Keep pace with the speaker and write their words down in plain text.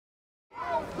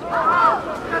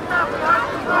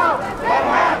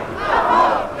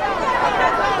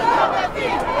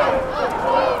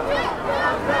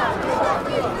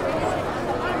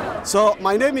So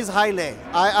my name is Haile.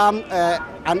 I am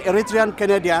an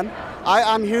Eritrean-Canadian. I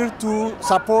am here to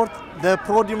support the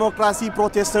pro-democracy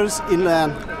protesters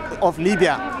of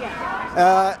Libya.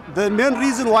 The main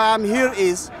reason why I'm here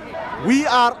is we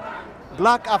are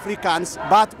black Africans,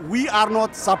 but we are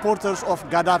not supporters of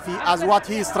Gaddafi as what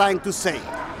he is trying to say.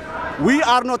 We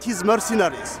are not his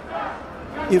mercenaries.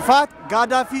 In fact,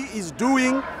 Gaddafi is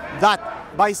doing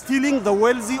that by stealing the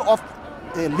wealthy of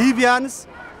Libyans.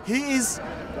 He is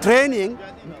training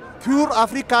pure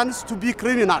Africans to be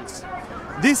criminals.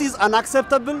 This is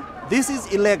unacceptable. This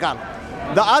is illegal.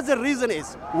 The other reason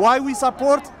is why we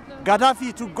support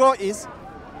Gaddafi to go is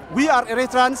we are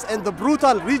Eritreans, and the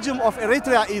brutal regime of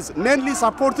Eritrea is mainly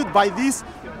supported by this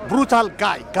brutal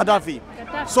guy, Gaddafi.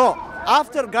 So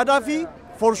after Gaddafi,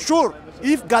 for sure,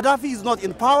 if Gaddafi is not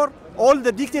in power, all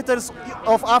the dictators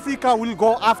of Africa will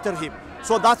go after him.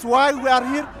 So that's why we are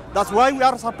here. That's why we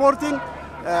are supporting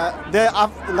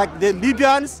the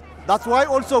Libyans. That's why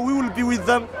also we will be with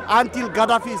them until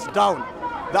Gaddafi is down.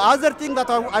 The other thing that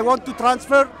I want to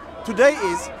transfer today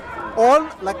is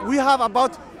we have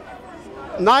about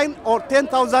 9,000 or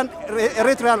 10,000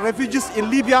 Eritrean refugees in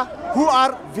Libya who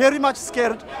are very much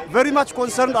scared, very much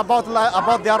concerned about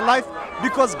their life,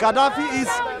 because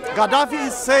Gaddafi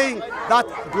is saying that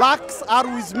blacks are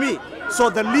with me. So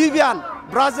the Libyan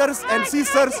brothers and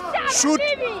sisters should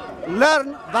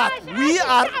learn that we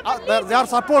are their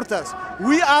supporters.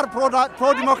 We are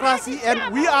pro-democracy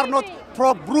and we are not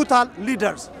pro-brutal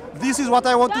leaders. This is what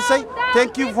I want to say.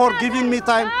 Thank you for giving me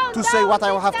time to say what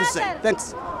I have to say.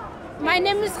 Thanks. My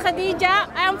name is Khadija.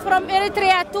 I am from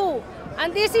Eritrea too.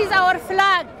 And this is our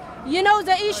flag. You know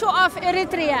the issue of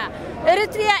Eritrea.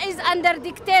 Eritrea is under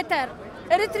dictator.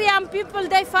 Eritrean people,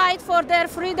 they fight for their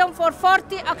freedom for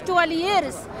 40 actual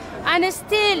years. And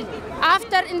still,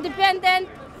 after independence,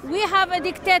 we have a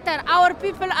dictator. Our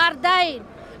people are dying.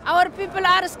 Our people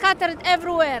are scattered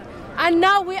everywhere. And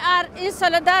now we are in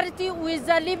solidarity with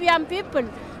the Libyan people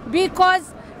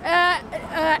because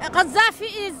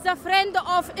Gaddafi is the friend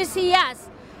of Isaias.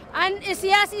 And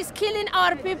Isaias is killing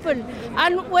our people.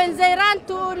 And when they run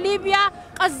to Libya,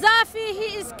 Gaddafi,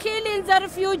 he is killing the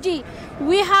refugee.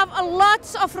 We have a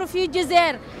lot of refugees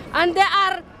there. And they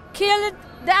are killed,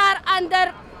 they are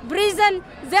under prison,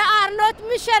 they are not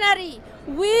missionary.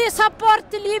 We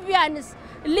support Libyans.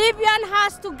 Libyan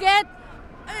has to get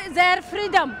their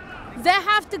freedom. They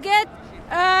have to get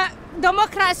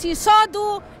democracy. So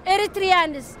do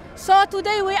Eritreans. So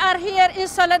today we are here in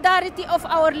solidarity of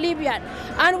our Libyan.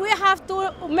 And we have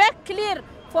to make clear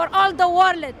for all the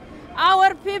world,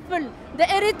 our people, the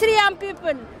Eritrean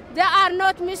people, they are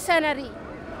not mercenary.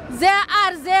 They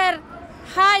are there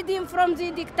hiding from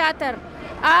the dictator.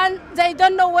 And they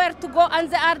don't know where to go,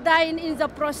 and they are dying in the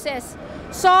process.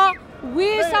 So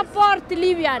we support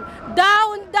Libyan.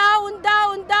 Down, down,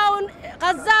 down, down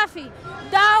Gaddafi.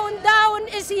 Down, down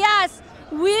Isaias.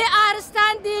 We are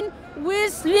standing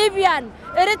with Libyan.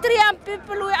 Eritrean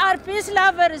people, we are peace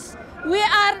lovers. We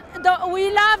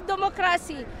love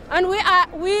democracy, and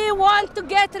we want to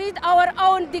get rid of our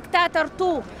own dictator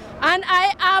too. And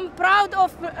I am proud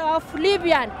of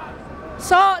Libyan.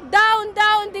 So down,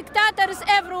 down dictators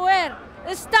everywhere.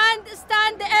 Stand,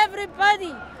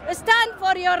 everybody. Stand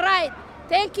for your right.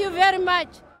 Thank you very much.